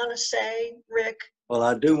you want to say, Rick? Well,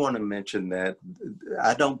 I do want to mention that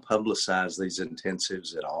I don't publicize these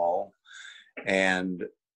intensives at all. And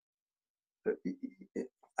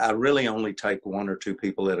I really only take 1 or 2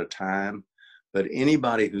 people at a time. But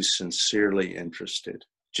anybody who's sincerely interested,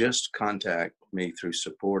 just contact me through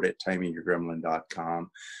support at tamingyourgremlin.com.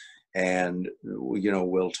 And, you know,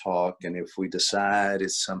 we'll talk. And if we decide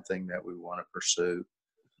it's something that we want to pursue,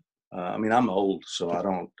 I mean, I'm old, so I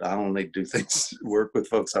don't need to do things, work with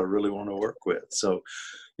folks I really want to work with. So,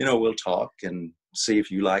 you know, we'll talk and see if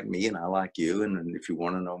you like me and I like you. And if you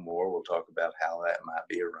want to know more, we'll talk about how that might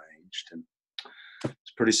be arranged. And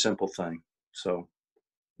it's a pretty simple thing. So,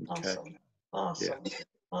 okay. Awesome. Yeah.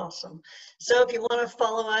 Awesome. So if you want to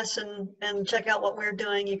follow us and check out what we're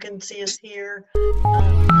doing, you can see us here.